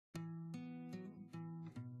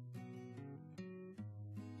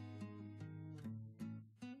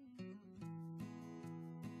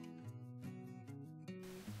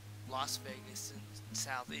Las Vegas in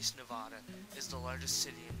southeast Nevada is the largest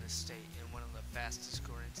city in the state and one of the fastest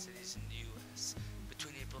growing cities in the U.S.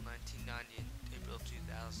 Between April 1990 and April 2000,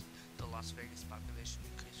 the Las Vegas population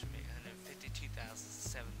increased from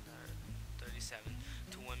 852,737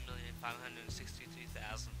 to 1,563,282.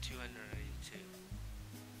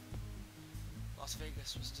 Las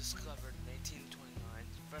Vegas was discovered in 1829,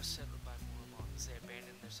 first settled by Mormons. They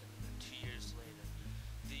abandoned their settlement 2 years later.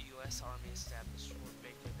 The U.S. Army established Fort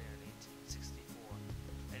Baker there in 1864.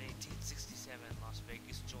 In 1867, Las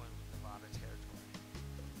Vegas joined with Nevada Territory.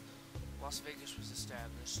 Las Vegas was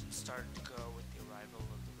established and started to grow with the arrival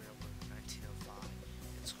of the railroad in 1905.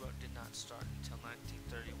 Its growth did not start until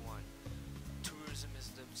 1931. Tourism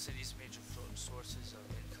is the city's major sources of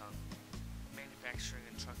income. Manufacturing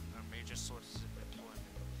and trucking are major sources of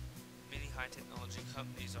employment. Many high-technology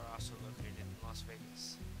companies are also located in Las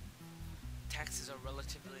Vegas. Taxes are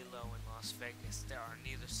relatively low in Las Vegas. There are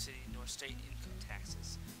neither city nor state income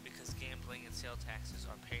taxes because gambling and sale taxes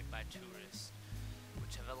are paid by tourists,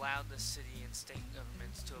 which have allowed the city and state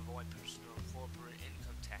governments to avoid personal and corporate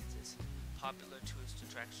income taxes. Popular tourist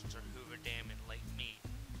attractions are Hoover Dam and Lake Mead.